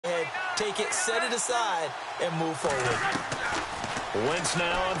take it, set it aside, and move forward. Wentz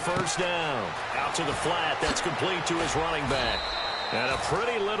now on first down. Out to the flat. That's complete to his running back. And a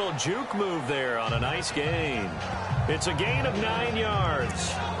pretty little juke move there on a nice gain. It's a gain of 9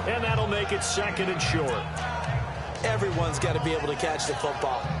 yards. And that'll make it second and short. Everyone's got to be able to catch the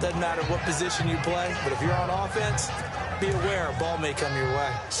football. Doesn't matter what position you play, but if you're on offense, be aware a ball may come your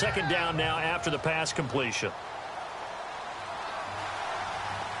way. Second down now after the pass completion.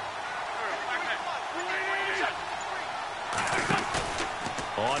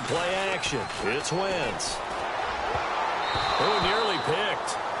 On play action, it's Wentz. Oh, nearly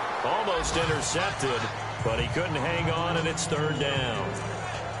picked. Almost intercepted, but he couldn't hang on, and it's third down.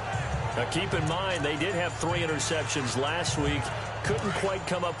 Now, keep in mind, they did have 3 interceptions last week. Couldn't quite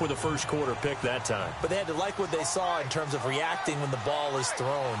come up with a first-quarter pick that time. But they had to like what they saw in terms of reacting when the ball is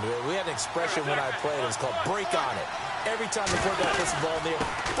thrown. We had an expression when I played. It was called break on it. Every time the quarterback puts the ball in the air,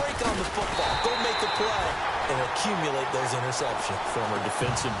 break on the football. Go make a play and accumulate those interceptions. Former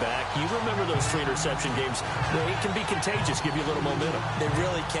defensive back, you remember those 3 interception games. It can be contagious, give you a little momentum. They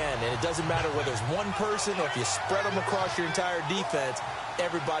really can, and it doesn't matter whether it's one person or if you spread them across your entire defense,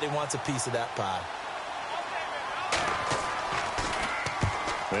 everybody wants a piece of that pie.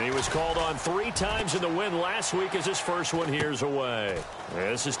 And he was called on 3 times in the win last week as his first one here's away.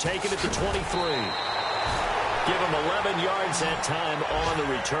 This is taken at the 23. Give him 11 yards that time on the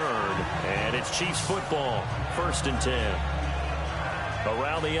return. And it's Chiefs football, 1st and 10.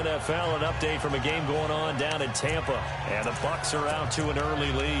 Around the NFL, an update from a game going on down in Tampa. And the Bucs are out to an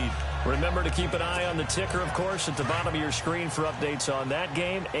early lead. Remember to keep an eye on the ticker, of course, at the bottom of your screen for updates on that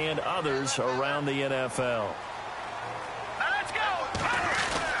game and others around the NFL. Let's go!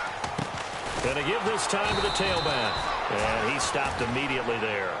 Gonna give this time to the tailback. And he stopped immediately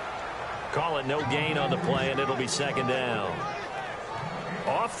there. Call it no gain on the play, and it'll be second down.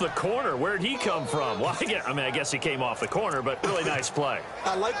 Off the corner. Where'd he come from? Well, I guess he came off the corner, but really nice play.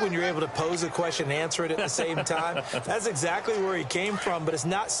 I like when you're able to pose a question and answer it at the same time. That's exactly where he came from, but it's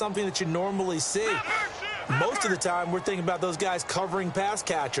not something that you normally see. Most of the time, we're thinking about those guys covering pass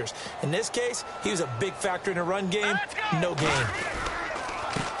catchers. In this case, he was a big factor in the run game. No gain.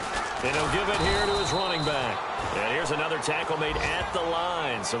 And he'll give it here to his running back. And here's another tackle made at the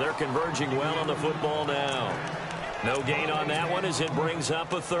line. So they're converging well on the football now. No gain on that one as it brings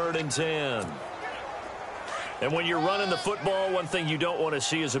up a 3rd and 10. And when you're running the football, one thing you don't want to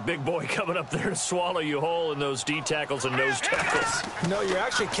see is a big boy coming up there to swallow you whole in those D tackles and nose tackles. No, you're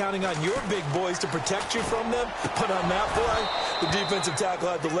actually counting on your big boys to protect you from them. But on that play, the defensive tackle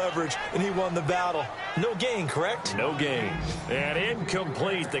had the leverage, and he won the battle. No gain, correct? No gain. And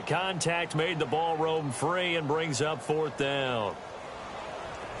incomplete. The contact made the ball roam free and brings up 4th down.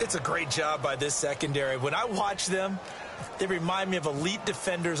 It's a great job by this secondary. When I watch them, they remind me of elite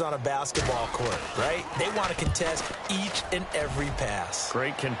defenders on a basketball court, right? They want to contest each and every pass.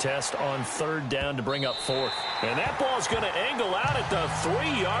 Great contest on 3rd down to bring up 4th. And that ball's going to angle out at the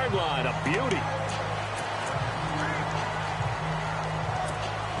 3-yard line. A beauty.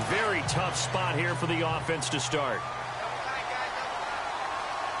 Very tough spot here for the offense to start.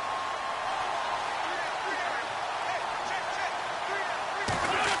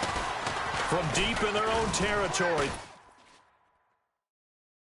 From deep in their own territory.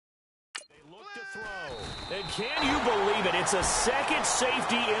 And can you believe it? It's a second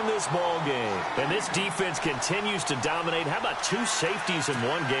safety in this ball game. And this defense continues to dominate. How about 2 safeties in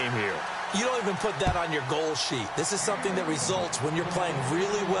one game here? You don't even put that on your goal sheet. This is something that results when you're playing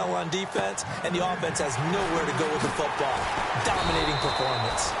really well on defense and the offense has nowhere to go with the football. Dominating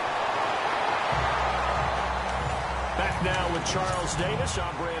performance. Back now with Charles Davis.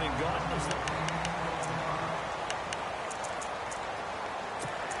 I'm Brandon Gunn.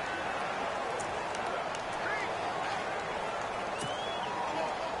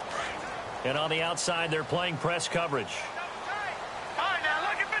 And on the outside, they're playing press coverage. All right, now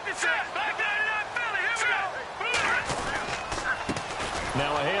look at 56. Back there in that Philly. Here we go.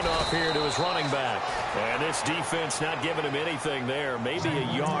 Now a handoff here to his running back. And this defense not giving him anything there. Maybe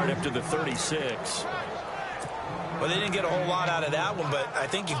a yard up to the 36. Well, they didn't get a whole lot out of that one, but I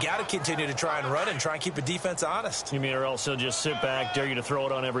think you got to continue to try and run and try and keep the defense honest. You mean or else he'll just sit back, dare you to throw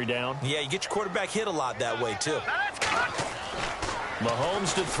it on every down? Yeah, you get your quarterback hit a lot that way, too.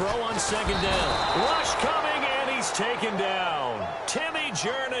 Mahomes to throw on 2nd down. Rush coming, and he's taken down. Timmy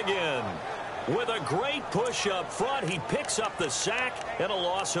Jernigan with a great push up front. He picks up the sack and a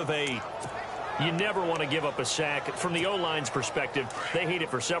loss of 8. You never want to give up a sack. From the O-line's perspective, they hate it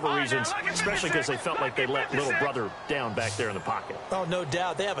for several reasons, especially because they felt like they let little brother down back there in the pocket. Oh, no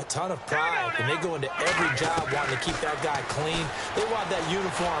doubt. They have a ton of pride, and they go into every job wanting to keep that guy clean. They want that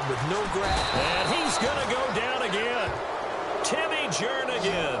uniform with no grab. And he's going to go down again. Timmy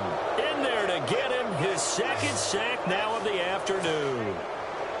Jernigan in there to get him his second sack now of the afternoon.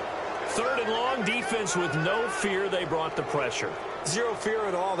 Third and long, defense with no fear. They brought the pressure. Zero fear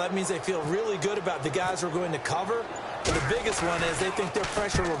at all. That means they feel really good about the guys who are going to cover. And the biggest one is they think their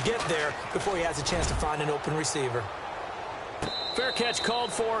pressure will get there before he has a chance to find an open receiver. Fair catch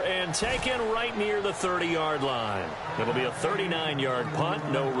called for and taken right near the 30-yard line. It'll be a 39-yard punt,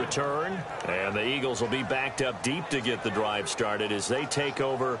 no return. And the Eagles will be backed up deep to get the drive started as they take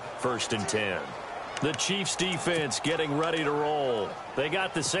over 1st and 10. The Chiefs defense getting ready to roll. They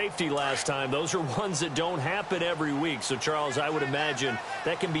got the safety last time. Those are ones that don't happen every week. So, Charles, I would imagine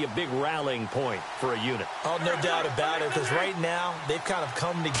that can be a big rallying point for a unit. Oh, no doubt about it, because right now they've kind of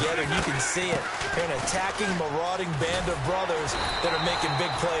come together. You can see it. They're an attacking, marauding band of brothers that are making big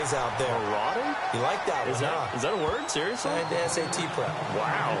plays out there. Marauding? You like that one, huh? Is that a word? Seriously? I had the SAT prep.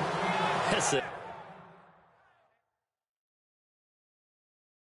 Wow. That's it.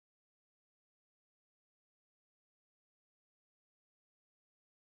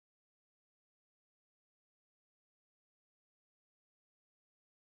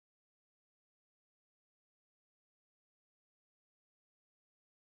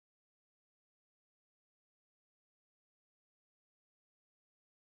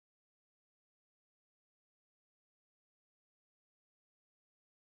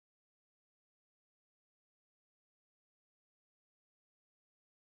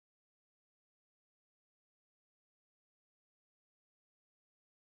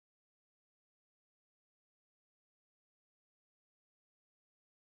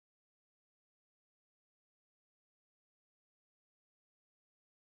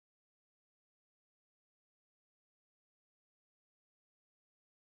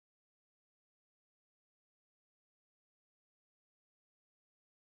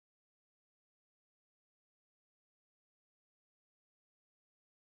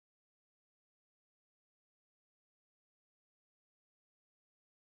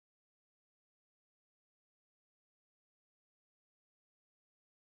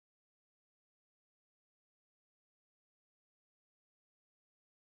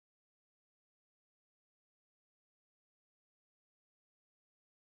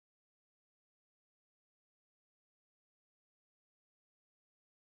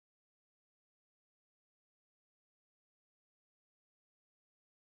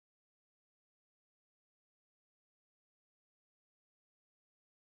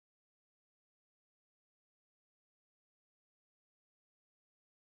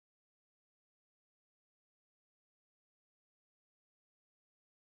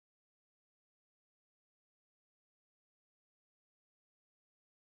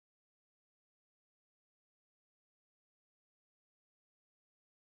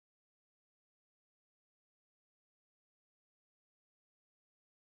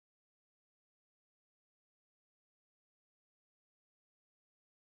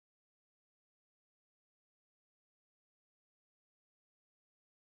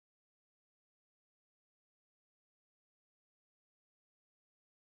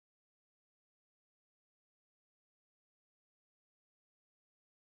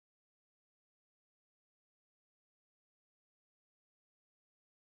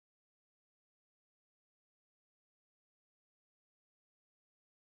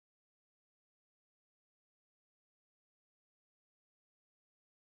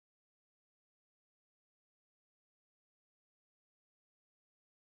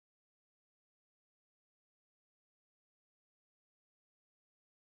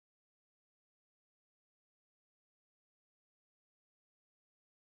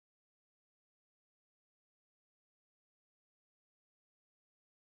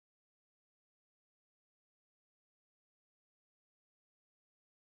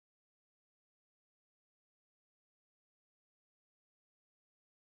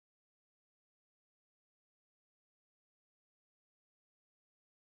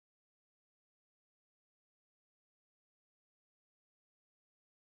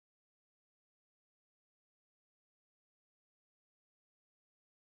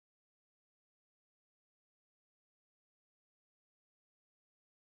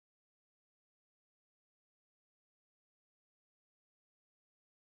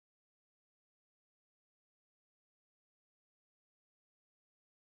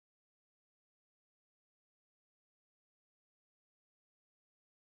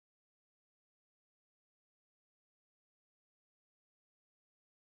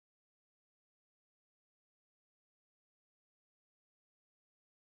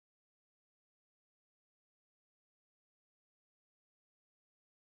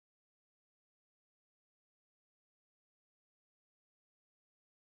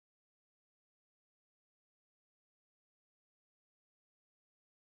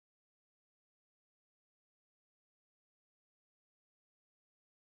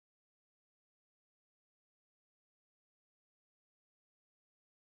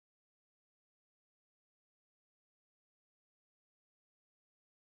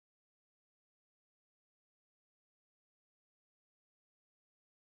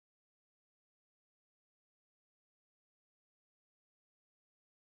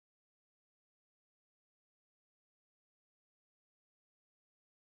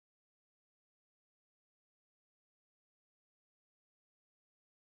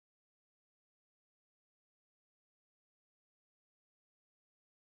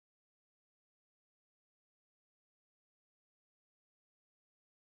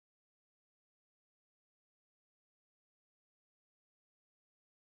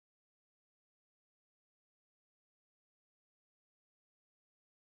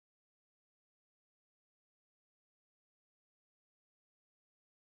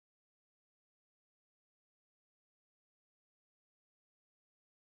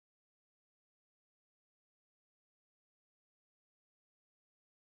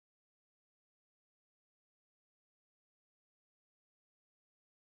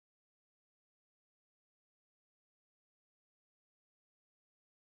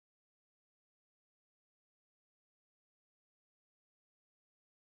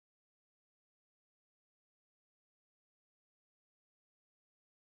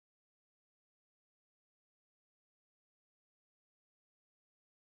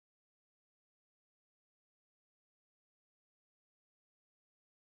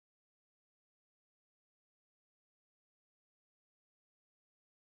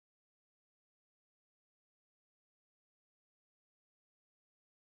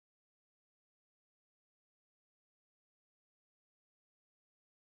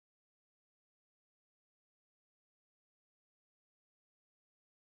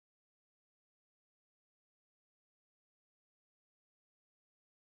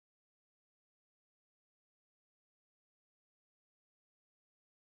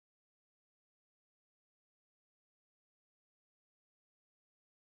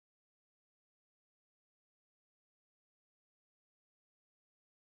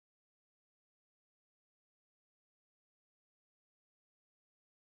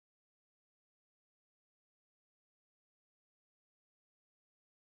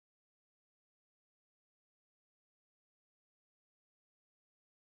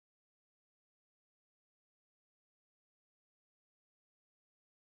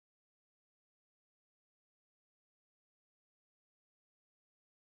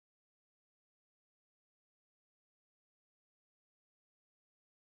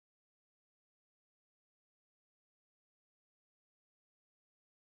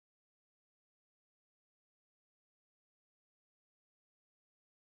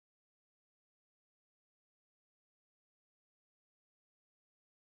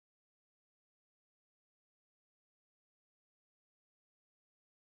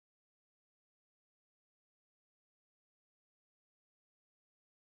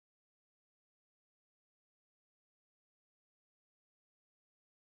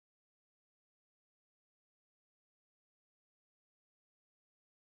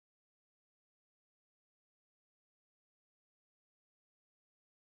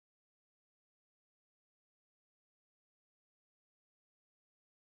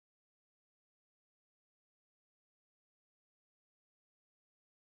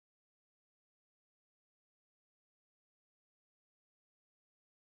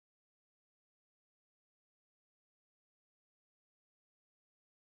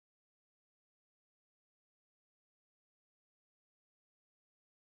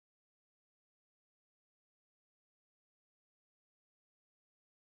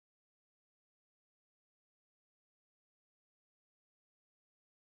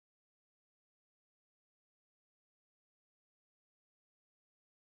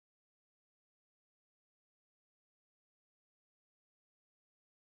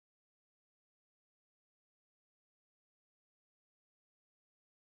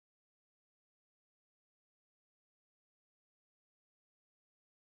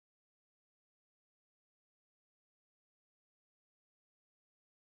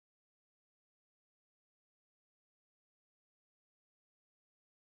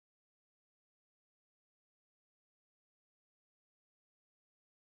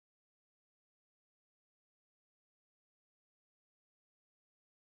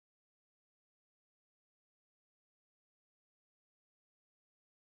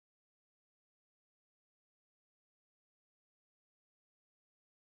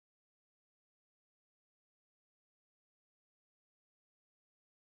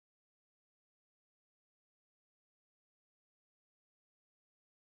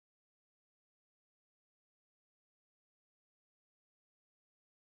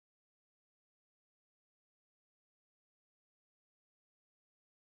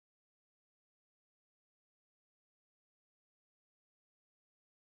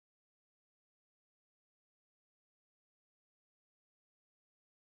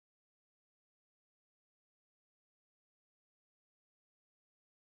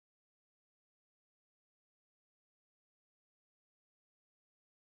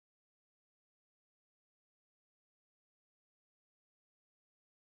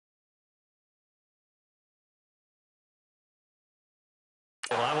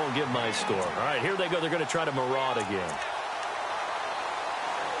 Well, I won't give my score. All right, here they go. They're going to try to maraud again.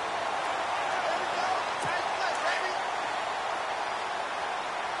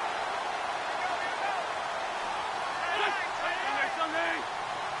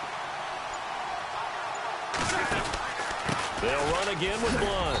 They'll run again with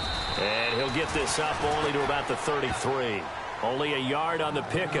Blunt. And he'll get this up only to about the 33. Only a yard on the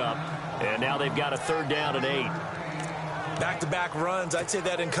pickup. And now they've got a 3rd down and 8. Back-to-back runs, I'd say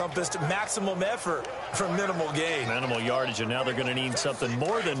that encompassed maximum effort for minimal gain. Minimal yardage, and now they're going to need something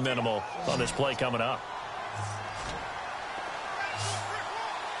more than minimal on this play coming up.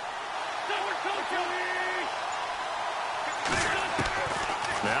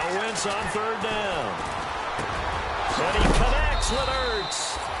 Now Wentz on 3rd down. And he connects with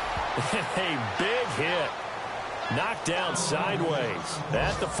Ertz. A big hit. Knocked down sideways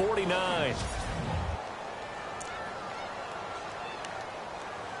at the 49.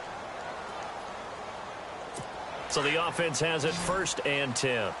 So the offense has it 1st and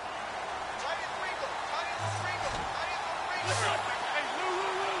 10.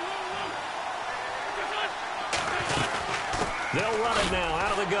 They'll run it now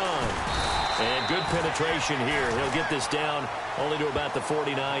out of the gun. And good penetration here. He'll get this down only to about the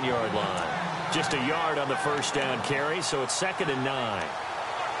 49-yard line. Just a yard on the 1st down carry, so it's 2nd and 9.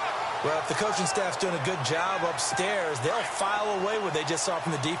 Well, if the coaching staff's doing a good job upstairs, they'll file away what they just saw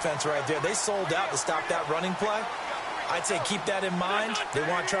from the defense right there. They sold out to stop that running play. I'd say keep that in mind. They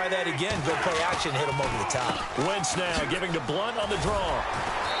want to try that again. Go play action, hit them over the top. Wentz now giving to Blunt on the draw.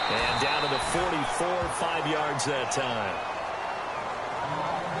 And down to the 44, 5 yards that time.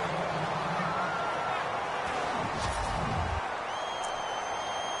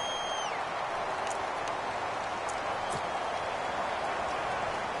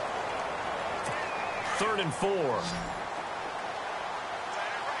 Third and 4.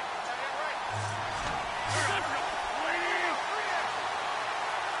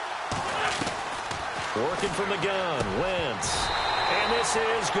 Working from the gun, Wentz. And this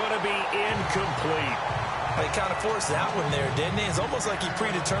is going to be incomplete. He kind of forced that one there, didn't he? It's almost like he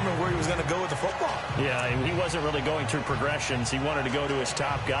predetermined where he was going to go with the football. Yeah, he wasn't really going through progressions. He wanted to go to his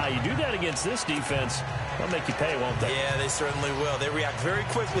top guy. You do that against this defense, they'll make you pay, won't they? Yeah, they certainly will. They react very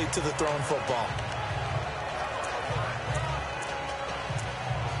quickly to the thrown football.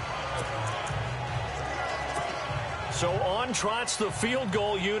 So on trots the field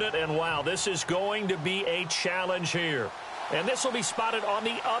goal unit, and wow, this is going to be a challenge here. And this will be spotted on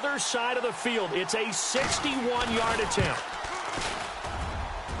the other side of the field. It's a 61-yard attempt.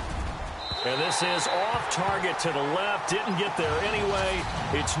 And this is off target to the left. Didn't get there anyway.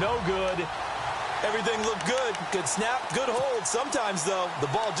 It's no good. Everything looked good. Good snap, good hold. Sometimes, though, the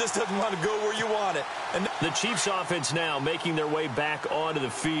ball just doesn't want to go where you want it. And the Chiefs offense now making their way back onto the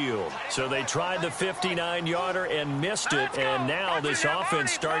field. So they tried the 59-yarder and missed it, and now this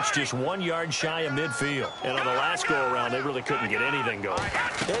offense starts just 1 yard shy of midfield. And on the last go-around, they really couldn't get anything going.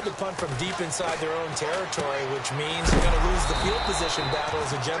 They had to punt from deep inside their own territory, which means you're going to lose the field position battle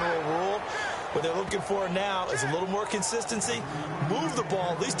as a general rule. What they're looking for now is a little more consistency, move the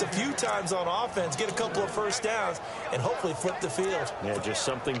ball at least a few times on offense, get a couple of first downs, and hopefully flip the field. Yeah, just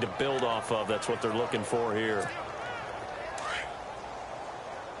something to build off of. That's what they're looking for here.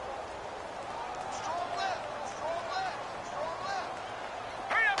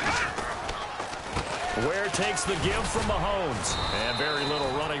 Ware takes the give from Mahomes. And very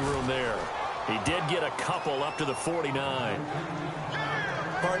little running room there. He did get a couple up to the 49.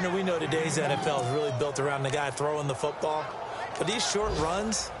 Partner, we know today's NFL is really built around the guy throwing the football. But these short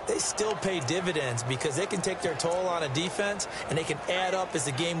runs, they still pay dividends because they can take their toll on a defense, and they can add up as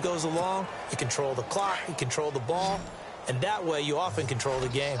the game goes along. You control the clock, you control the ball, and that way you often control the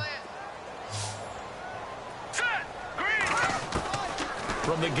game.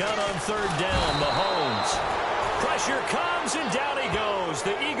 From the gun on 3rd down, Mahomes. Pressure comes, and down he goes.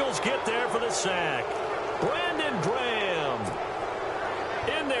 The Eagles get there for the sack. Brandon Graham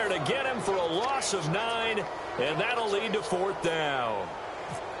in there to get him for a loss of 9, and that'll lead to 4th down.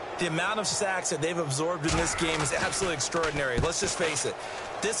 The amount of sacks that they've absorbed in this game is absolutely extraordinary. Let's just face it.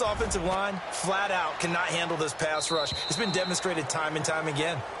 This offensive line, flat out, cannot handle this pass rush. It's been demonstrated time and time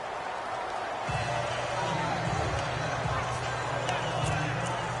again.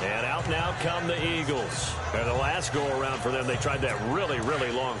 And out now come the Eagles. And the last go-around for them, they tried that really,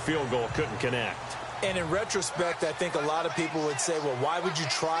 really long field goal, couldn't connect. And in retrospect, I think a lot of people would say, well, why would you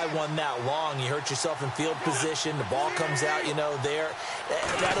try one that long? You hurt yourself in field position. The ball comes out, you know, there.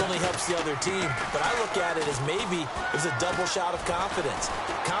 That only helps the other team. But I look at it as maybe it was a double shot of confidence.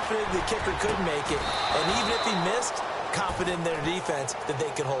 Confident the kicker could make it. And even if he missed, confident in their defense that they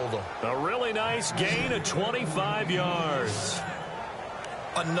can hold them. A really nice gain of 25 yards.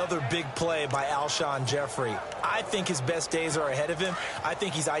 Another big play by Alshon Jeffrey. I think his best days are ahead of him. I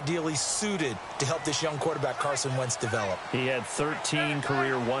think he's ideally suited to help this young quarterback Carson Wentz develop. He had 13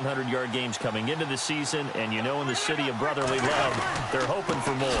 career 100-yard games coming into the season, and you know in the city of brotherly love, they're hoping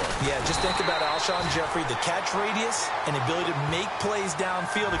for more. Yeah, just think about Alshon Jeffrey, the catch radius and ability to make plays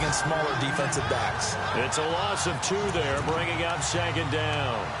downfield against smaller defensive backs. It's a loss of 2 there, bringing up second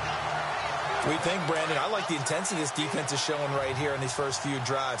down. We think, Brandon, I like the intensity this defense is showing right here in these first few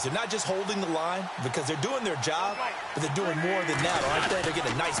drives. They're not just holding the line because they're doing their job, but they're doing more than that. Right there, they're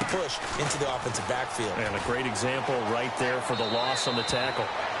getting a nice push into the offensive backfield. And a great example right there for the loss on the tackle.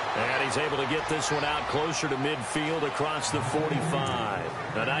 And he's able to get this one out closer to midfield across the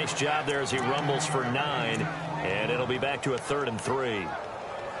 45. A nice job there as he rumbles for 9, and it'll be back to a 3rd and 3.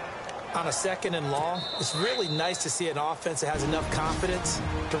 On a 2nd and long, it's really nice to see an offense that has enough confidence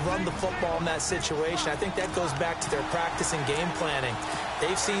to run the football in that situation. I think that goes back to their practice and game planning.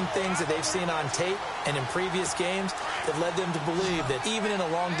 They've seen things that they've seen on tape and in previous games that led them to believe that even in a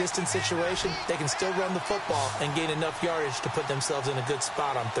long-distance situation, they can still run the football and gain enough yardage to put themselves in a good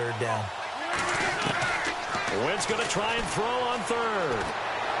spot on 3rd down. Wentz going to try and throw on 3rd.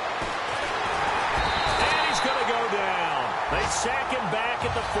 And he's going to go down. They sack him back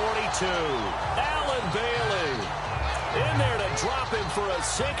at the 42. Allen Bailey in there to drop him for a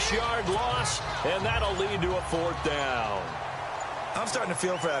 6-yard loss, and that'll lead to a 4th down. I'm starting to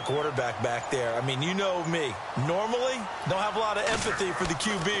feel for that quarterback back there. I mean, you know me. Normally, don't have a lot of empathy for the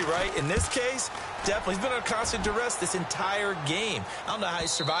QB, right? In this case, definitely. He's been under constant duress this entire game. I don't know how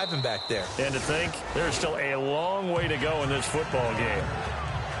he's surviving back there. And to think, there's still a long way to go in this football game.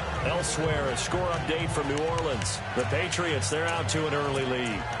 Elsewhere, a score update from New Orleans. The Patriots, they're out to an early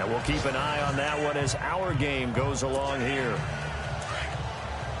lead. And we'll keep an eye on that one as our game goes along here.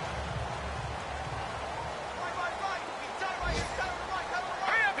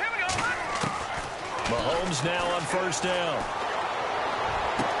 Mahomes now on 1st down.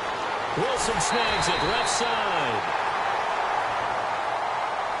 Wilson snags it left side.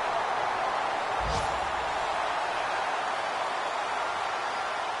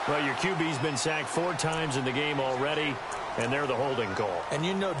 Well, your QB's been sacked 4 times in the game already, and they're the holding call. And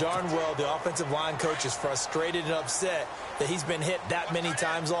you know darn well the offensive line coach is frustrated and upset that he's been hit that many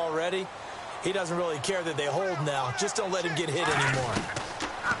times already. He doesn't really care that they hold now. Just don't let him get hit anymore.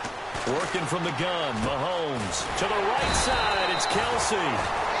 Working from the gun, Mahomes. To the right side, it's Kelsey.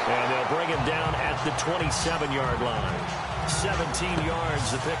 And they'll bring him down at the 27-yard line. 17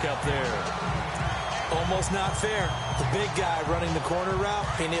 yards to pick up there. Almost not fair. The big guy running the corner route,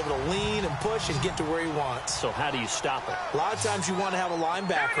 being able to lean and push and get to where he wants. So how do you stop it? A lot of times you want to have a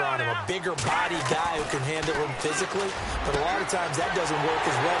linebacker on him, a bigger body guy who can handle him physically. But a lot of times that doesn't work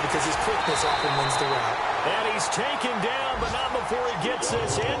as well because his quickness often wins the route. And he's taken down, but not before he gets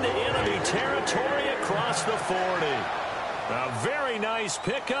this into enemy territory across the 40. A very nice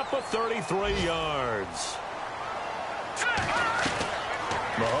pickup of 33 yards.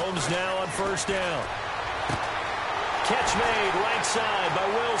 Mahomes now on 1st down. Catch made right side by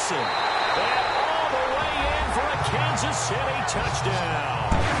Wilson. And all the way in for a Kansas City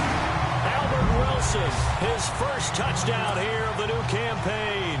touchdown. Albert Wilson, his first touchdown here of the new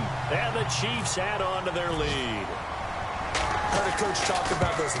campaign. And the Chiefs add on to their lead. Heard a coach talk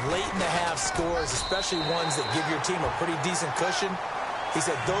about those late-in-the-half scores, especially ones that give your team a pretty decent cushion. He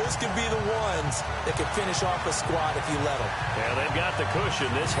said those could be the ones that could finish off a squad if you let them. Yeah, they've got the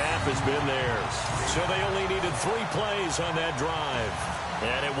cushion. This half has been theirs. So they only needed 3 plays on that drive.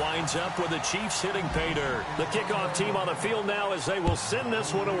 And it winds up with the Chiefs hitting pay dirt. The kickoff team on the field now as they will send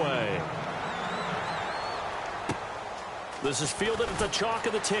this one away. This is fielded at the chalk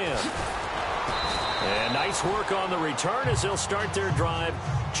of the 10. And nice work on the return as they'll start their drive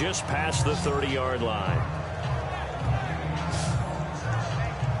just past the 30-yard line.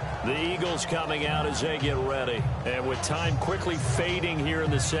 The Eagles coming out as they get ready. And with time quickly fading here in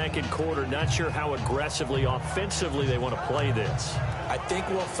the 2nd quarter, not sure how aggressively, offensively they want to play this. I think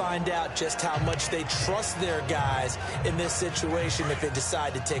we'll find out just how much they trust their guys in this situation if they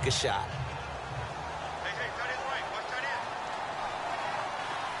decide to take a shot.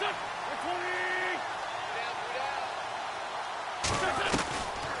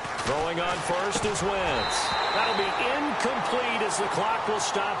 Throwing on 1st is Wentz. That'll be incomplete as the clock will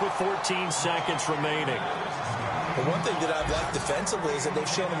stop with 14 seconds remaining. The one thing that I've liked defensively is that they've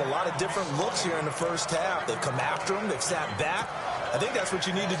shown them a lot of different looks here in the first half. They've come after them. They've sat back. I think that's what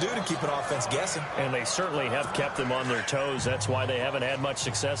you need to do to keep an offense guessing. And they certainly have kept them on their toes. That's why they haven't had much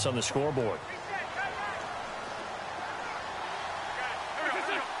success on the scoreboard.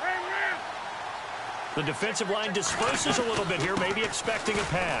 The defensive line disperses a little bit here, maybe expecting a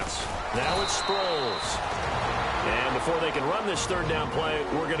pass. Now it's Sproles. And before they can run this third down play,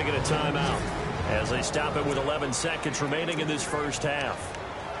 we're going to get a timeout as they stop it with 11 seconds remaining in this first half.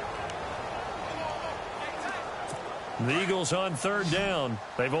 The Eagles on third down.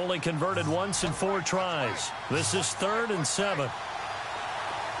 They've only converted once in 4 tries. This is 3rd and 7.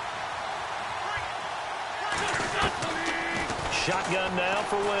 Shotgun now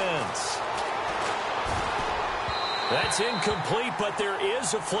for Wentz. That's incomplete, but there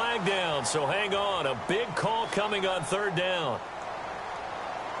is a flag down, so hang on. A big call coming on third down.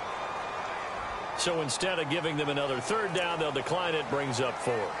 So instead of giving them another third down, they'll decline it, brings up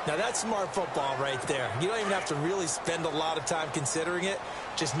 4. Now that's smart football right there. You don't even have to really spend a lot of time considering it.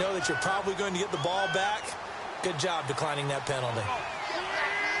 Just know that you're probably going to get the ball back. Good job declining that penalty.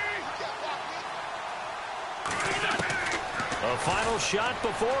 A final shot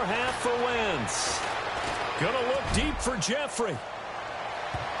before half for Wentz. Gonna look deep for Jeffrey.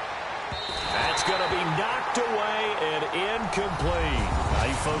 That's gonna be knocked away and incomplete. Now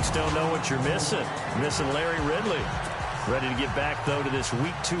you folks don't know what you're missing. Missing Larry Ridley. Ready to get back, though, to this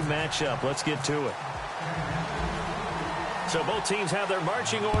Week 2 matchup. Let's get to it. So both teams have their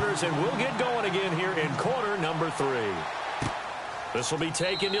marching orders, and we'll get going again here in quarter number 3. This will be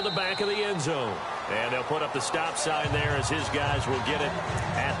taken to the back of the end zone. And they'll put up the stop sign there as his guys will get it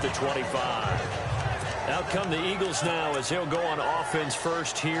at the 25. Out come the Eagles now as they'll go on offense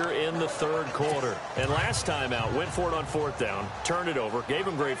first here in the third quarter. And last time out, went for it on 4th down, turned it over, gave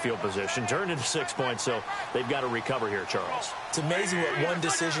them great field position, turned into 6 points, so they've got to recover here, Charles. It's amazing what one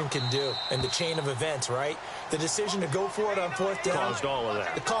decision can do in the chain of events, right? The decision to go for it on 4th down. Caused all of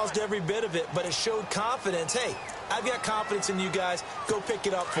that. It caused every bit of it, but it showed confidence. Hey, I've got confidence in you guys. Go pick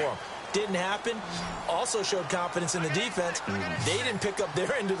it up for them. Didn't happen. Also showed confidence in the defense. They didn't pick up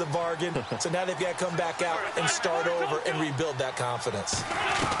their end of the bargain, so now they've got to come back out and start over and rebuild that confidence.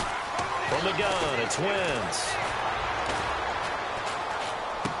 From the gun, it's Wentz.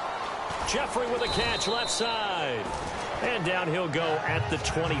 Jeffrey with a catch left side. And down he'll go at the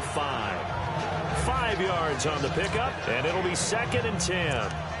 25. 5 yards on the pickup, and it'll be 2nd and 10.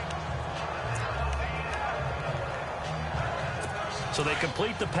 So they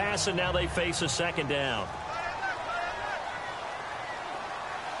complete the pass, and now they face a 2nd down.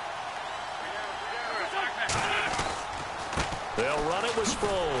 They'll run it with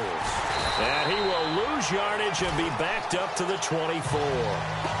Sproles. And he will lose yardage and be backed up to the 24.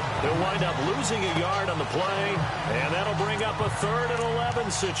 They'll wind up losing a yard on the play, and that'll bring up a 3rd and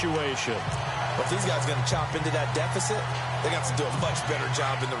 11 situation. But if these guys are going to chop into that deficit, they're going to have to do a much better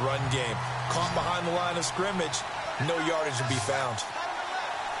job in the run game. Caught behind the line of scrimmage, no yardage to be found.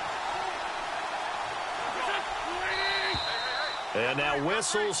 And now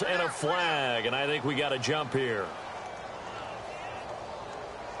whistles and a flag, and I think we got a jump here.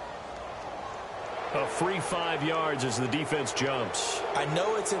 A free 5 yards as the defense jumps. I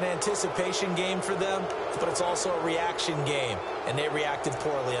know it's an anticipation game for them, but it's also a reaction game, and they reacted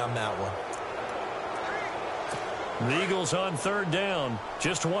poorly on that one. The Eagles on 3rd down.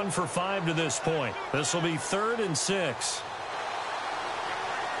 Just 1 for 5 to this point. This will be 3rd and 6.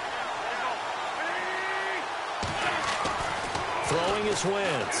 Throwing is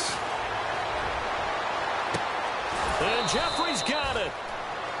Wentz. And Jeffrey's got it.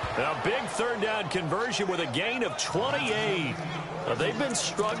 A big 3rd down conversion with a gain of 28. They've been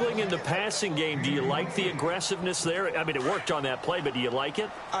struggling in the passing game. Do you like the aggressiveness there? I mean, it worked on that play, but do you like it?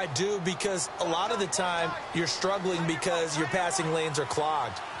 I do, because a lot of the time you're struggling because your passing lanes are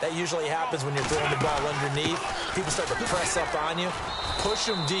clogged. That usually happens when you're throwing the ball underneath. People start to press up on you. Push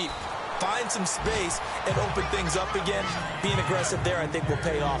them deep. Find some space and open things up again. Being aggressive there, I think, will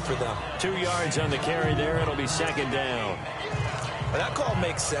pay off for them. 2 yards on the carry there. It'll be 2nd down. Well, that call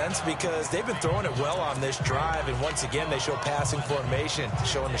makes sense because they've been throwing it well on this drive, and once again they show passing formation,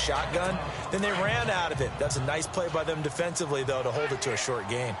 showing the shotgun. Then they ran out of it. That's a nice play by them defensively, though, to hold it to a short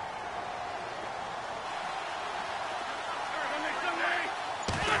gain.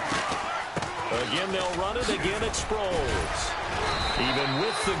 Again, they'll run it. Again, it's Sproles. Even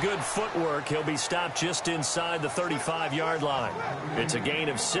with the good footwork, he'll be stopped just inside the 35-yard line. It's a gain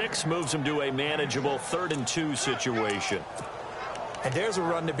of 6, moves him to a manageable 3rd and 2 situation. And there's a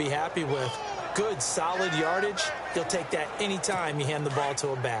run to be happy with. Good, solid yardage. You'll take that anytime you hand the ball to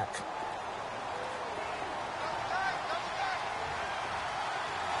a back.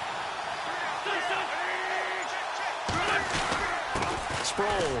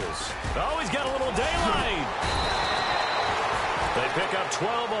 Sproles. Oh, he's got a little daylight. They pick up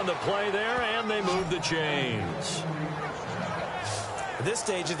 12 on the play there, and they move the chains. At this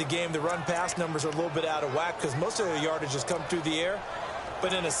stage of the game, the run-pass numbers are a little bit out of whack because most of their yardage has come through the air.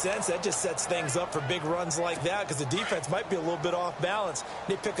 But in a sense, that just sets things up for big runs like that because the defense might be a little bit off balance.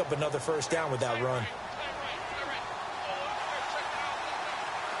 They pick up another first down with that run.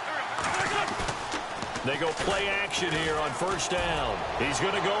 They go play action here on first down. He's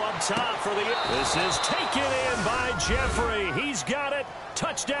going to go up top for the... This is taken in by Jeffrey. He's got it.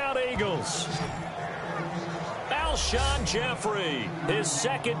 Touchdown, Eagles. Alshon Jeffrey, his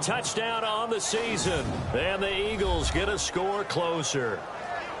second touchdown on the season. And the Eagles get a score closer.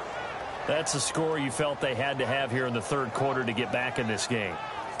 That's a score you felt they had to have here in the third quarter to get back in this game.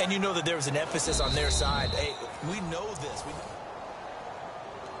 And you know that there was an emphasis on their side. Hey, we know this.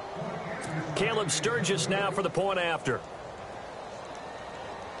 Caleb Sturgis now for the point after.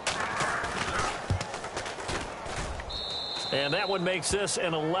 And that one makes this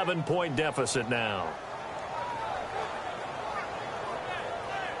an 11-point deficit now.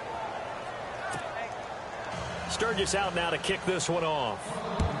 Sturgis out now to kick this one off.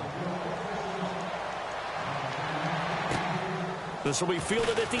 This will be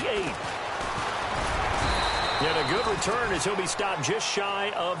fielded at the 8. And a good return as he'll be stopped just shy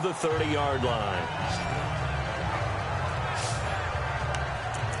of the 30-yard line.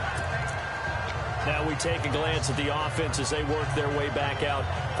 Now we take a glance at the offense as they work their way back out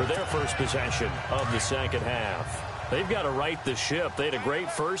for their first possession of the second half. They've got to right the ship. They had a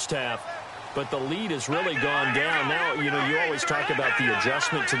great first half, but the lead has really gone down. Now, you know, you always talk about the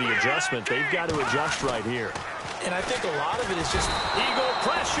adjustment to the adjustment. They've got to adjust right here. And I think a lot of it is just... Eagle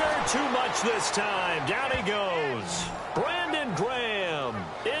pressure, too much this time. Down he goes. Brandon Graham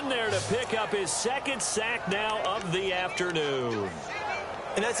in there to pick up his second sack now of the afternoon.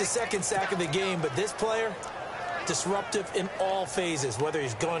 And that's his second sack of the game, but this player, disruptive in all phases, whether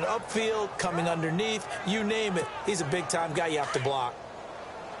he's going upfield, coming underneath, you name it. He's a big-time guy you have to block.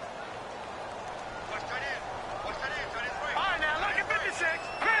 All right, now look at 56.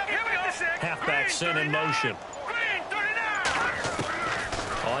 Here we go. 56. Halfback sent in motion.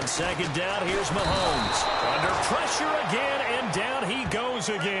 On second down, here's Mahomes. Under pressure again, and down he goes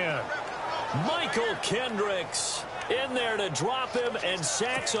again. Michael Kendricks in there to drop him, and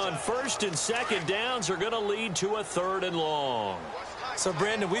sacks on first and second downs are going to lead to a third and long. So,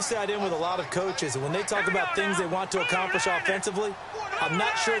 Brandon, we sat in with a lot of coaches, and when they talk about things they want to accomplish offensively, I'm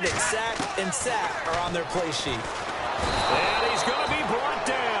not sure that sack and sack are on their play sheet. And he's going to be brought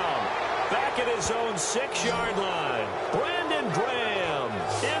down back at his own 6-yard line. Brandon Graham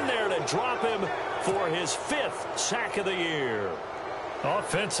in there to drop him for his 5th sack of the year.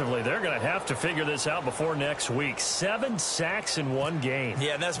 Offensively, they're going to have to figure this out before next week. 7 sacks in one game.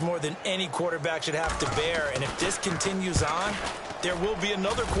 Yeah, and that's more than any quarterback should have to bear. And if this continues on, there will be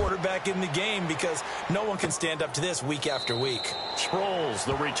another quarterback in the game because no one can stand up to this week after week. Sproles,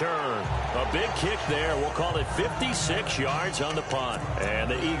 the return. A big kick there. We'll call it 56 yards on the punt.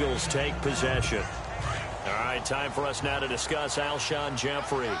 And the Eagles take possession. All right, time for us now to discuss Alshon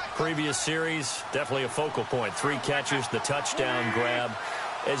Jeffrey. Previous series, definitely a focal point. 3 catches, the touchdown grab.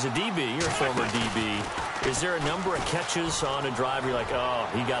 As a DB, you're a former DB, is there a number of catches on a drive you're like, oh,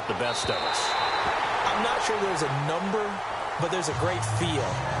 he got the best of us? I'm not sure there's a number, but there's a great feel.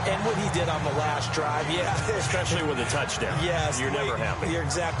 And what he did on the last drive, yeah. Especially with a touchdown. Yes. You're never happy. You're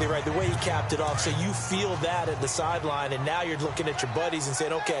exactly right. The way he capped it off. So you feel that at the sideline, and now you're looking at your buddies and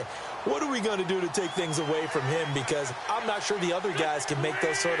saying, okay, what are we going to do to take things away from him? Because I'm not sure the other guys can make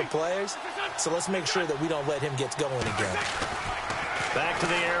those sort of plays. So let's make sure that we don't let him get going again. Back to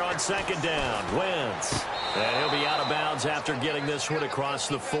the air on second down. Wentz. And he'll be out of bounds after getting this one across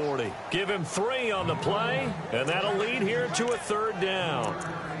the 40. Give him 3 on the play, and that'll lead here to a third down.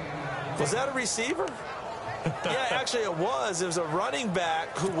 Was that a receiver? Yeah, actually it was. It was a running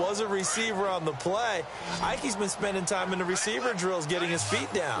back who was a receiver on the play. Ike's been spending time in the receiver drills getting his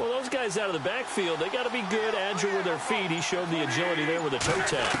feet down. Well, those guys out of the backfield, they got to be good, agile with their feet. He showed the agility there with a toe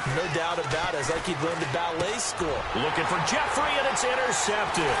tap. No doubt about it. It's like he'd learned the ballet school. Looking for Jeffrey, and it's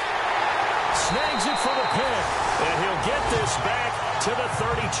intercepted. Snags it for the pick, and he'll get this back to the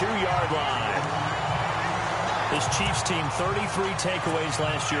 32-yard line. This Chiefs team, 33 takeaways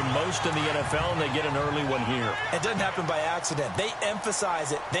last year, most in the NFL, and they get an early one here. It doesn't happen by accident. They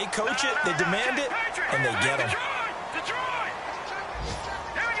emphasize it. They coach it, they demand it, and they get them. Detroit!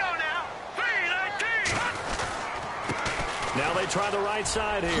 Here we go now. 3-19. Now they try the right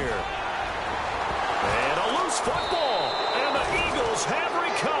side here. And a loose football, and the Eagles have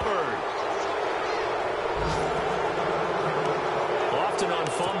recovered. Often on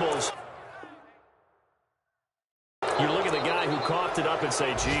fumbles, you look at the guy who coughed it up and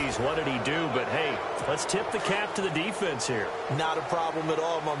say, geez, what did he do? But, hey, let's tip the cap to the defense here. Not a problem at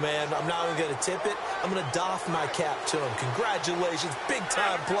all, my man. I'm not even going to tip it. I'm going to doff my cap to him. Congratulations.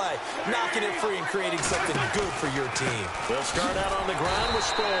 Big-time play. Knocking it free and creating something good for your team. They'll start out on the ground with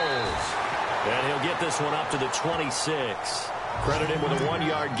Sproles. And he'll get this one up to the 26. Credit him with a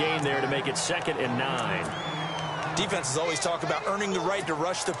 1-yard gain there to make it 2nd and 9. Defenses always talk about earning the right to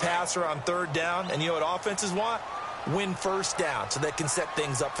rush the passer on 3rd down. And you know what offenses want? Win 1st down so they can set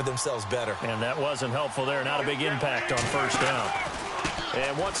things up for themselves better. And that wasn't helpful there. Not a big impact on 1st down.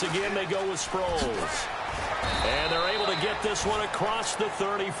 And once again, they go with Sproles. And they're able to get this one across the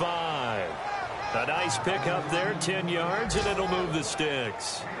 35. A nice pickup there, 10 yards, and it'll move the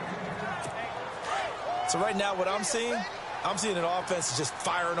sticks. So right now what I'm seeing an offense that's just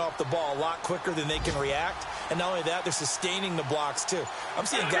firing off the ball a lot quicker than they can react. And not only that, they're sustaining the blocks, too. I'm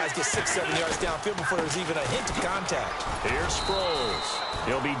seeing guys get 6-7 yards downfield before there's even a hint of contact. Here's Sproles.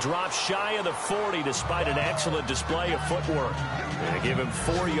 He'll be dropped shy of the 40 despite an excellent display of footwork. And give him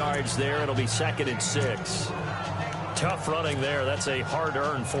 4 yards there. It'll be 2nd and 6. Tough running there. That's a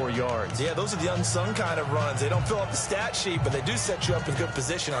hard-earned 4 yards. Yeah, those are the unsung kind of runs. They don't fill up the stat sheet, but they do set you up in good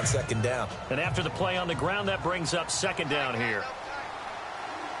position on 2nd down. And after the play on the ground, that brings up 2nd down here.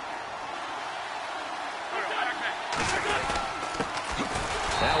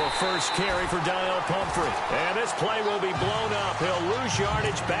 Now a first carry for Daniel Pumphrey. And this play will be blown up. He'll lose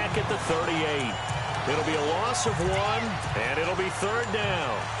yardage back at the 38. It'll be a loss of 1, and it'll be 3rd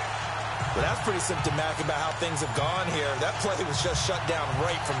down. Well, that's pretty symptomatic about how things have gone here. That play was just shut down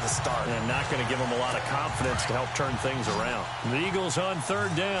right from the start. And not going to give them a lot of confidence to help turn things around. The Eagles on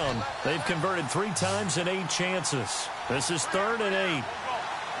 3rd down. They've converted 3 times in 8 chances. This is 3rd and 8.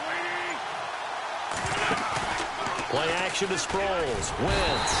 Play action to Sproles.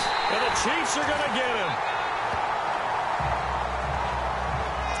 Wentz. And the Chiefs are going to get him.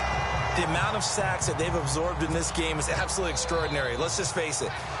 The amount of sacks that they've absorbed in this game is absolutely extraordinary. Let's just face it.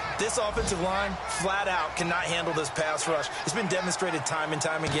 This offensive line, flat out, cannot handle this pass rush. It's been demonstrated time and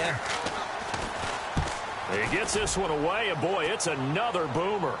time again. He gets this one away, and boy, it's another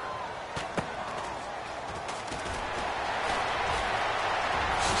boomer.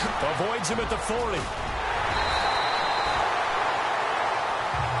 Avoids him at the 40.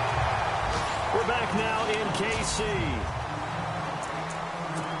 We're back now in KC.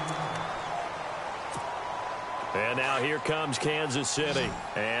 And now here comes Kansas City.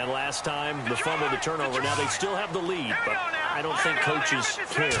 And last time, the fumble, the turnover. Now they still have the lead, but I don't think coaches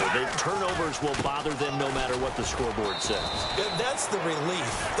care. The turnovers will bother them no matter what the scoreboard says. That's the relief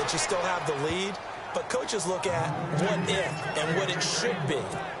that you still have the lead. But coaches look at what if and what it should be.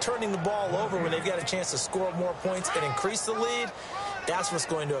 Turning the ball over when they've got a chance to score more points and increase the lead, that's what's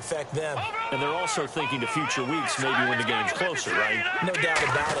going to affect them. And they're also thinking to future weeks, maybe when the game's closer, right? No doubt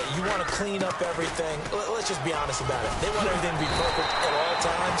about it. You want to clean up everything. Let's just be honest about it. They want everything to be perfect at all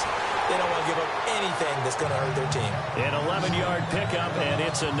times. They don't want to give up anything that's going to hurt their team. An 11-yard pickup, and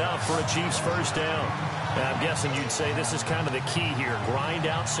it's enough for a Chiefs 1st down. Now, I'm guessing you'd say this is kind of the key here. Grind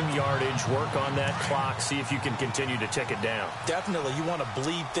out some yardage, work on that clock, see if you can continue to tick it down. Definitely. You want to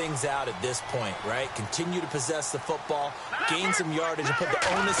bleed things out at this point, right? Continue to possess the football, gain some yardage, and put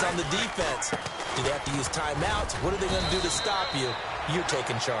the onus on the defense. Do they have to use timeouts? What are they going to do to stop you? You're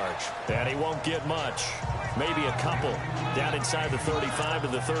taking charge. And he won't get much. Maybe a couple. Down inside the 35 to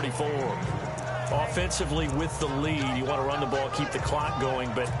the 34. Offensively with the lead, you want to run the ball, keep the clock going,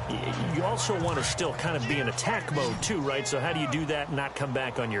 but you also want to still kind of be in attack mode too, right? So how do you do that and not come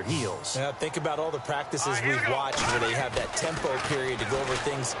back on your heels? Yeah, think about all the practices we've watched where they have that tempo period to go over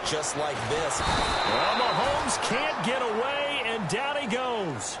things just like this. Well, Mahomes can't get away, and down he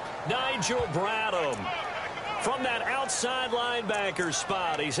goes. Nigel Bradham. From that outside linebacker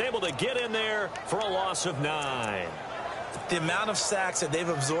spot, he's able to get in there for a loss of 9. The amount of sacks that they've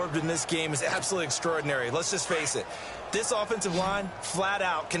absorbed in this game is absolutely extraordinary. Let's just face it. This offensive line, flat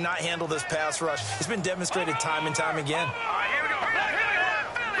out, cannot handle this pass rush. It's been demonstrated time and time again.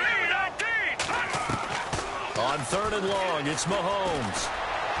 On 3rd and long, it's Mahomes.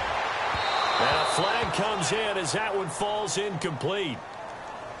 And a flag comes in as that one falls incomplete.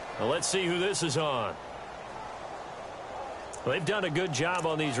 Now let's see who this is on. Well, they've done a good job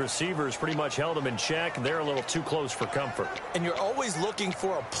on these receivers, pretty much held them in check, and they're a little too close for comfort. And you're always looking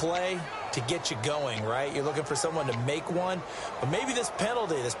for a play to get you going, right? You're looking for someone to make one. But maybe this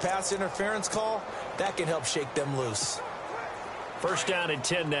penalty, this pass interference call, that can help shake them loose. 1st down and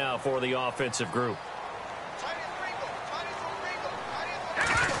 10 now for the offensive group.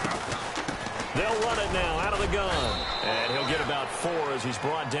 They'll run it now out of the gun. And he'll get about 4 as he's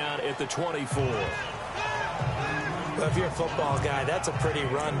brought down at the 24. Well, if you're a football guy, that's a pretty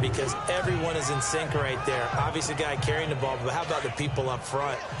run because everyone is in sync right there. Obviously, the guy carrying the ball, but how about the people up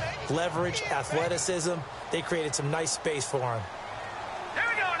front? Leverage, athleticism, they created some nice space for him. Here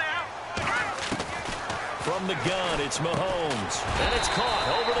we go now. From the gun, it's Mahomes. And it's caught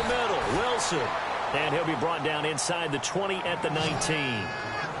over the middle. Wilson. And he'll be brought down inside the 20 at the 19.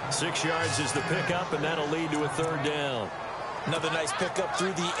 6 yards is the pickup, and that'll lead to a third down. Another nice pickup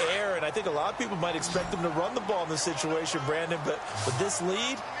through the air, and I think a lot of people might expect them to run the ball in this situation, Brandon, but with this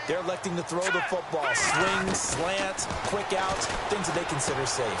lead, they're electing to throw the football. Swings, slants, quick outs, things that they consider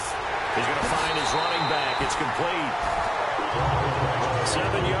safe. He's going to find his running back. It's complete.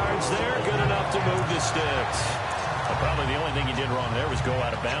 7 yards there, good enough to move the sticks. Probably the only thing he did wrong there was go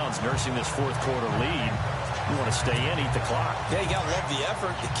out of bounds, nursing this fourth quarter lead. You want to stay in, eat the clock. Yeah, you got to love the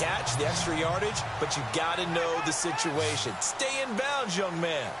effort, the catch, the extra yardage, but you got to know the situation. Stay in bounds, young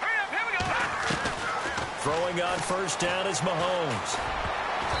man. Hurry up, here we go. Throwing on first down is Mahomes.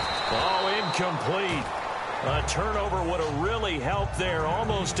 Oh, incomplete. A turnover would have really helped there,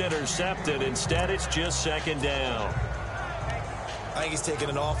 almost intercepted. Instead, it's just second down. I think he's taking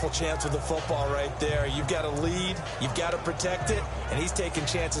an awful chance with the football right there. You've got to lead, you've got to protect it, and he's taking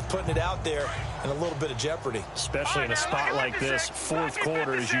chances putting it out there in a little bit of jeopardy. Especially in a spot like this, fourth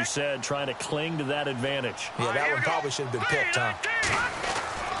quarter, as you said, trying to cling to that advantage. Yeah, that one probably should have been picked, huh?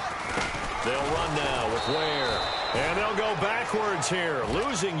 They'll run now with Ware. And they'll go backwards here,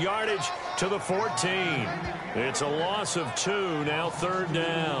 losing yardage to the 14. It's a loss of 2, now third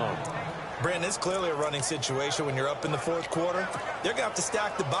down. Brandon, it's clearly a running situation when you're up in the fourth quarter. They're going to have to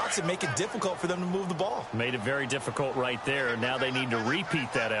stack the box and make it difficult for them to move the ball. Made it very difficult right there. Now they need to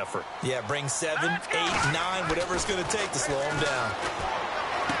repeat that effort. Yeah, bring 7, 8, 9, whatever it's going to take to slow them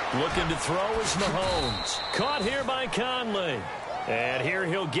down. Looking to throw is Mahomes. Caught here by Conley. And here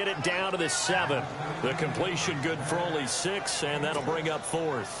he'll get it down to the 7. The completion good for only 6, and that'll bring up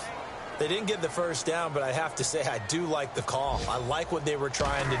fourth. They didn't get the first down, but I have to say I do like the call. I like what they were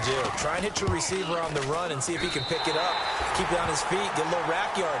trying to do. Try and hit your receiver on the run and see if he can pick it up, keep it on his feet, get a little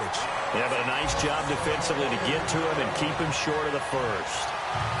rack yardage. Yeah, but a nice job defensively to get to him and keep him short of the first.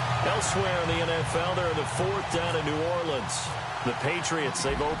 Elsewhere in the NFL, they're in the fourth down in New Orleans. The Patriots,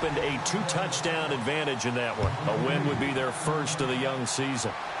 they've opened a 2-touchdown advantage in that one. A win would be their first of the young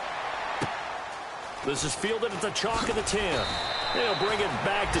season. This is fielded at the chalk of the 10. They'll bring it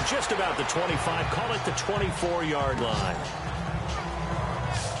back to just about the 25. Call it the 24-yard line.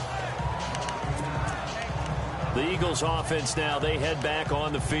 The Eagles offense now, they head back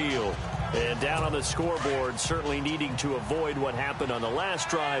on the field. And down on the scoreboard, certainly needing to avoid what happened on the last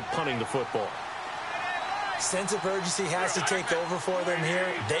drive, punting the football. Sense of urgency has to take over for them here.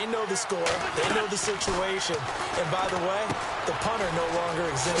 They know the score. They know the situation. And by the way, the punter no longer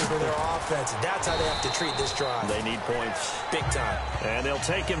exists for their offense. That's how they have to treat this drive. They need points. Big time. And they'll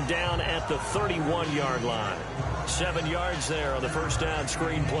take him down at the 31-yard line. 7 yards there on the first down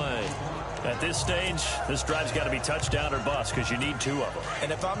screen play. At this stage, this drive's got to be touchdown or bust because you need 2 of them.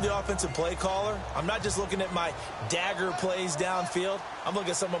 And if I'm the offensive play caller, I'm not just looking at my dagger plays downfield. I'm looking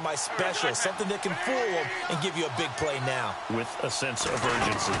at some of my specials, something that can fool them and give you a big play now. With a sense of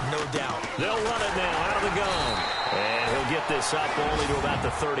urgency. No doubt. They'll run it now out of the gun. And he'll get this up only to about the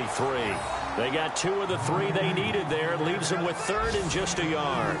 33. They got 2 of the 3 they needed there. Leaves them with third and just a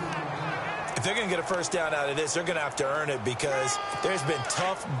yard. If they're going to get a first down out of this, they're going to have to earn it because there's been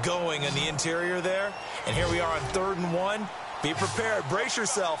tough going in the interior there. And here we are on 3rd and 1. Be prepared. Brace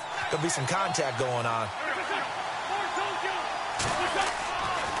yourself. There'll be some contact going on.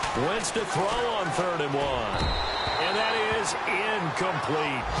 Wentz to throw on 3rd and 1. And that is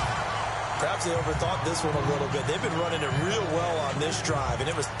incomplete. Perhaps they overthought this one a little bit. They've been running it real well on this drive, and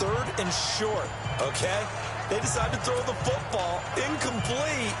it was 3rd and short, okay? They decided to throw the football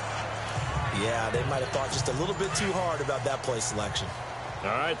incomplete. Yeah, they might have thought just a little bit too hard about that play selection.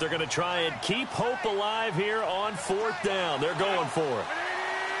 All right, they're going to try and keep hope alive here on 4th down. They're going for it.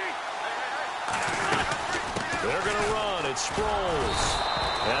 They're going to run. It's Sproles.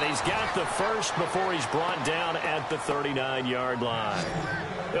 And he's got the first before he's brought down at the 39-yard line.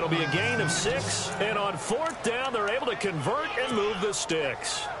 It'll be a gain of 6. And on 4th down, they're able to convert and move the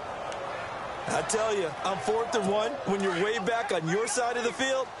sticks. I tell you, on 4th and 1, when you're way back on your side of the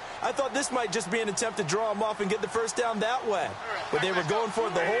field, I thought this might just be an attempt to draw them off and get the first down that way. But they were going for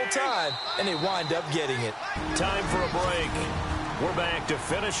it the whole time, and they wind up getting it. Time for a break. We're back to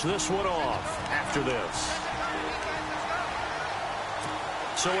finish this one off after this.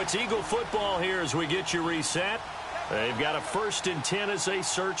 So it's Eagle football here as we get you reset. They've got a 1st and 10 as they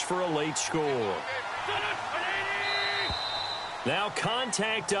search for a late score. Now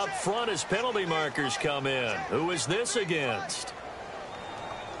contact up front as penalty markers come in. Who is this against?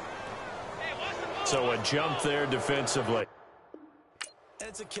 So a jump there defensively.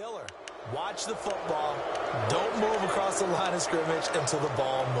 It's a killer. Watch the football. Don't move across the line of scrimmage until the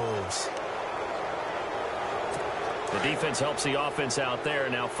ball moves. The defense helps the offense out there.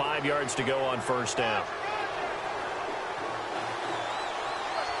 Now 5 yards to go on first down.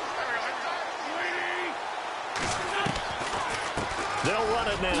 They'll run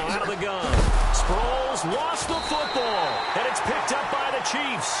it now out of the gun. Sproles lost the football, and it's picked up by the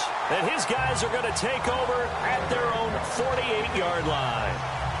Chiefs. And his guys are going to take over at their own 48-yard line.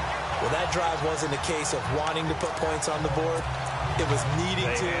 Well, that drive wasn't a case of wanting to put points on the board. It was needing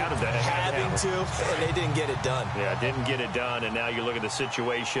to, having to, and they didn't get it done. Yeah, didn't get it done, and now you look at the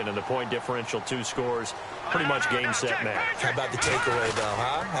situation and the point differential, 2 scores, pretty much game, set, match. How about the takeaway, though,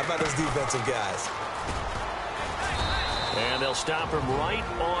 huh? How about those defensive guys? And they'll stop him right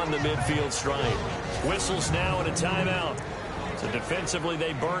on the midfield stripe. Whistles now and a timeout. So defensively,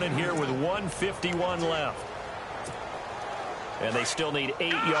 they burn it here with 1:51 left. And they still need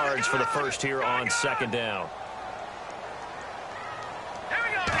 8 yards for the first here on second down.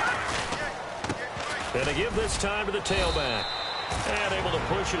 And they give this time to the tailback. And able to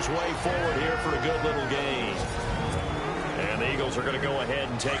push his way forward here for a good little gain. And the Eagles are going to go ahead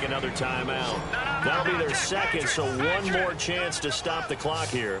and take another timeout. That'll be their second, so one more chance to stop the clock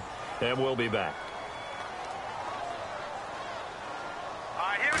here. And we'll be back.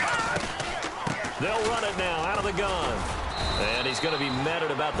 They'll run it now out of the gun. And he's going to be met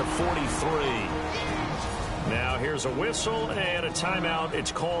at about the 43. Now here's a whistle and a timeout.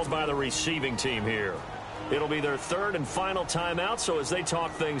 It's called by the receiving team here. It'll be their third and final timeout, so as they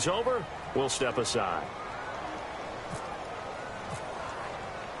talk things over, we'll step aside.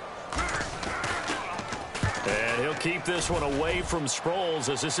 And he'll keep this one away from Sproles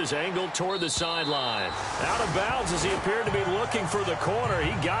as this is angled toward the sideline. Out of bounds as he appeared to be looking for the corner.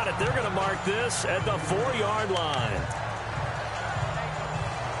 He got it. They're going to mark this at the 4-yard line.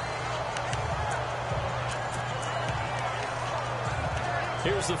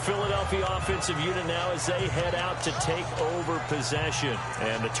 Here's the Philadelphia offensive unit now as they head out to take over possession.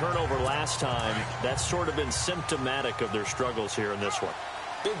 And the turnover last time, that's sort of been symptomatic of their struggles here in this one.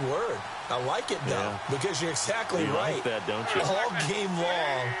 Big word. I like it, though, because you're exactly right. You like that, don't you? All game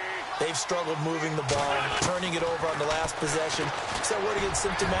long, they've struggled moving the ball, turning it over on the last possession. Is that word again,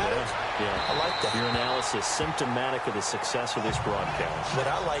 symptomatic? Yeah. I like that. Your analysis, symptomatic of the success of this broadcast. What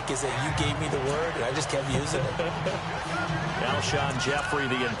I like is that you gave me the word, and I just kept using it. Alshon Jeffrey,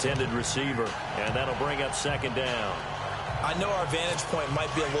 the intended receiver, and that'll bring up second down. I know our vantage point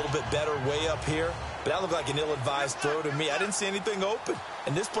might be a little bit better way up here, but that looked like an ill-advised throw to me. I didn't see anything open,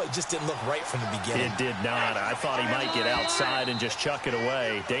 and this play just didn't look right from the beginning. It did not. I thought he might get outside and just chuck it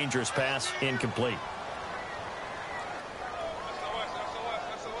away. Dangerous pass, incomplete.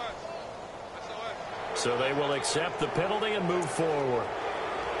 So they will accept the penalty and move forward.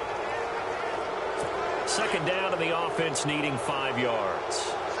 Second down, and the offense needing 5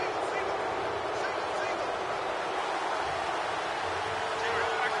 yards.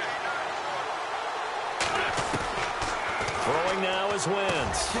 Throwing now is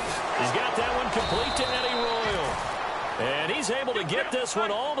Wentz. He's got that one complete to Eddie Royal. And he's able to get this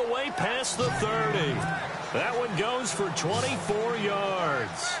one all the way past the 30. That one goes for 24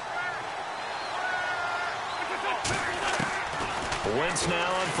 yards. Wentz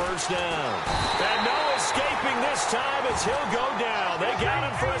now on first down. And no escaping this time as he'll go down. They got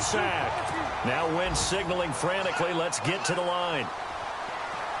him for a sack. Now Wentz signaling frantically, let's get to the line.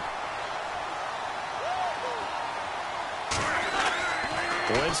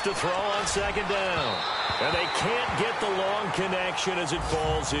 Wentz to throw on second down. And they can't get the long connection as it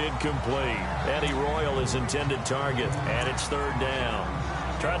falls incomplete. Eddie Royal is intended target, and it's third down.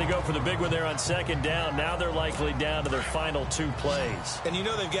 Trying to go for the big one there on second down. Now they're likely down to their final 2 plays. And you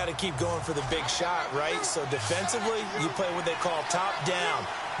know they've got to keep going for the big shot, right? So defensively, you play what they call top down.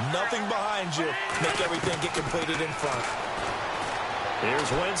 Nothing behind you. Make everything get completed in front.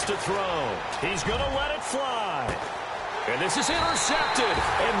 Here's Wentz to throw. He's going to let it fly. And this is intercepted,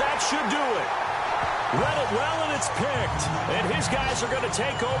 and that should do it. Read it well, and it's picked. And his guys are going to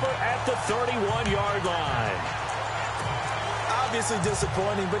take over at the 31-yard line. Obviously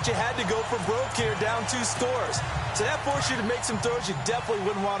disappointing, but you had to go for broke here, down 2 scores. So that forced you to make some throws you definitely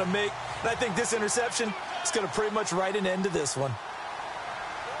wouldn't want to make. And I think this interception is going to pretty much write an end to this one.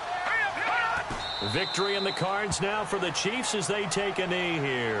 Victory in the cards now for the Chiefs as they take a knee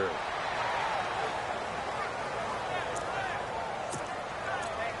here.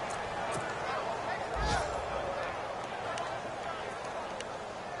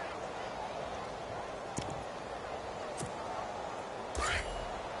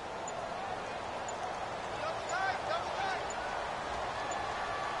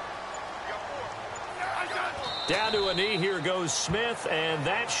 Down to a knee, here goes Smith, and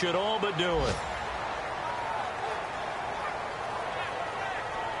that should all but do it.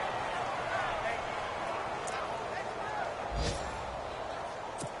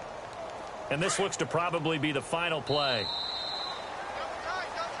 And this looks to probably be the final play.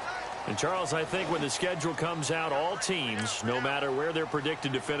 And, Charles, I think when the schedule comes out, all teams, no matter where they're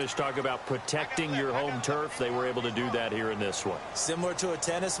predicted to finish, talk about protecting your home turf. They were able to do that here in this one. Similar to a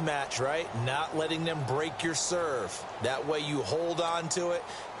tennis match, right? Not letting them break your serve. That way you hold on to it.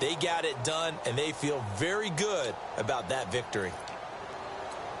 They got it done, and they feel very good about that victory.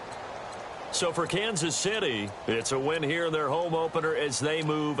 So for Kansas City, it's a win here in their home opener as they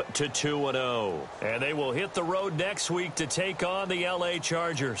move to 2-0. And they will hit the road next week to take on the LA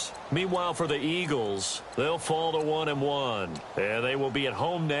Chargers. Meanwhile, for the Eagles, they'll fall to 1-1. And they will be at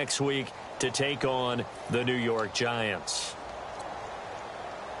home next week to take on the New York Giants.